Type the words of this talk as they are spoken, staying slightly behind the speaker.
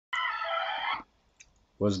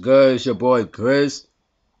What's good? It's your boy Chris.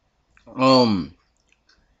 Don't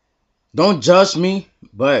judge me,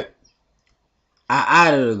 but I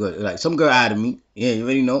added a good, like some girl added me. Yeah, you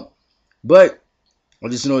already know. But I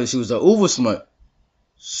just know that she was a Oovoo smut.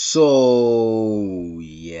 So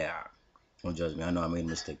yeah, don't judge me. I know I made a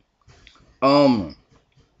mistake. Oovoo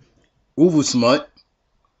smut.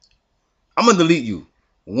 I'm gonna delete you.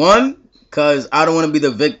 One, cause I don't want to be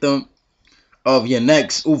the victim of your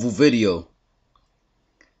next Oovoo video.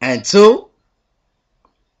 And two,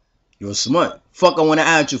 you're a smut. Fuck, I want to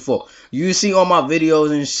add you for. You see all my videos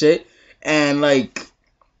and shit, and like,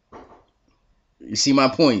 you see my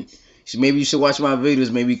point. Maybe you should watch my videos.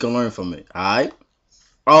 Maybe you can learn from it. Alright?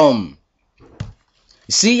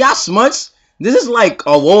 See, y'all smuts? This is like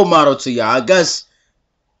a role model to y'all. I guess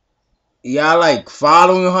y'all like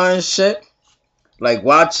following her and shit. Like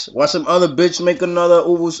watch some other bitch make another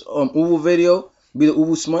Oovoo video. Be the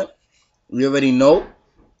Oovoo smut. You already know.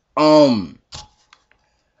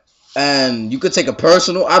 And you could take it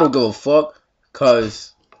personal. I don't give a fuck.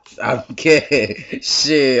 Cause I don't care.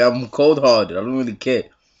 Shit, I'm cold hearted. I don't really care.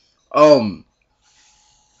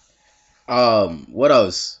 What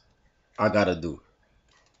else I gotta do?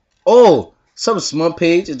 Oh, some smut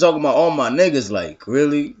page is talking about all my niggas. Like,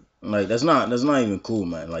 really? Like, that's not even cool,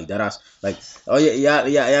 man. Like that. I like, oh yeah,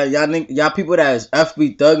 y'all people that is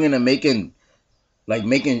FB thugging and making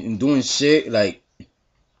and doing shit. Like,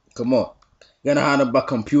 come on, you gonna hide about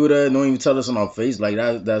computer? Don't even tell us on our face. Like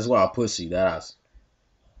that's why I pussy. That ass.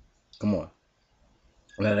 Come on,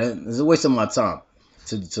 it's a waste of my time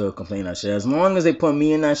to complain that shit. As long as they put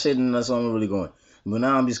me in that shit, then that's all I'm really going. But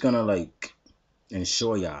now I'm just gonna like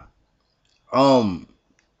ensure y'all.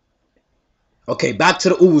 Okay, back to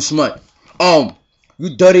the Oovoo smut.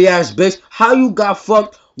 You dirty ass bitch. How you got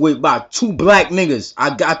fucked with about 2 black niggas?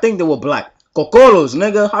 I think they were black. Cocolos,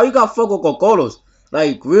 nigga. How you got fucked with cocolos?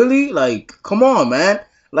 Like, really? Like, come on, man.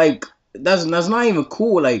 Like, that's not even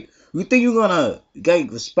cool. Like, you think you're gonna get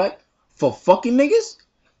respect for fucking niggas?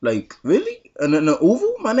 Like, really? And then the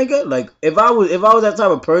Oovoo, my nigga? Like, if I was that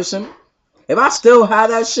type of person, if I still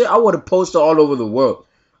had that shit, I would have posted all over the world.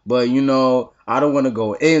 But, you know, I don't want to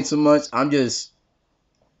go in too much. This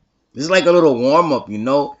is like a little warm-up, you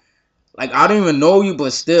know? Like, I don't even know you,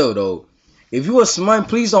 but still, though. If you a smart,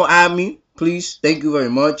 please don't add me. Please. Thank you very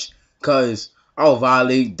much. Because I'll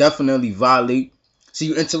violate. Definitely violate. See,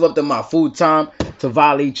 you interrupted my food time to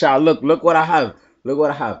violate, child. Look what I have. Look what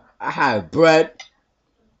I have. I have bread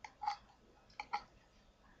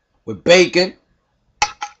with bacon.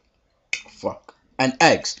 Fuck. And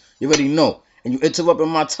eggs. You already know. And you interrupted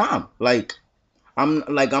my time. Like, I'm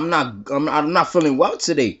not feeling well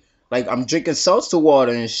today. Like, I'm drinking seltzer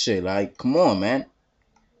water and shit. Like, come on, man.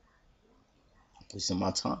 Wasting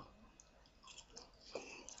my time.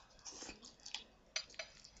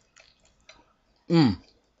 You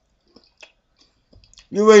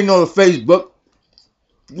already know the Facebook.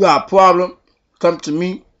 You got a problem, come to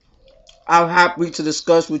me. I'm happy to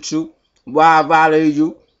discuss with you why I violated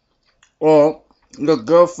you or your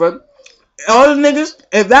girlfriend. All the niggas,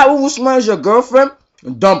 if that Oovoo smut is your girlfriend,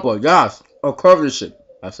 dump her, yes. Or cover the shit.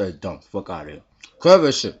 I said dump. Fuck out of here. Cover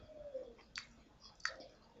the shit.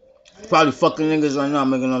 Probably fucking niggas right now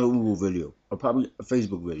making another Oovoo video. Or probably a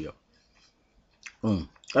Facebook video.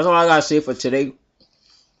 That's all I gotta say for today.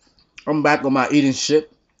 I'm back on my eating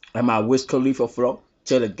shit and my Wiz Khalifa flow.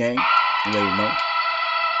 Till the game. You already know.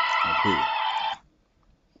 I'm here.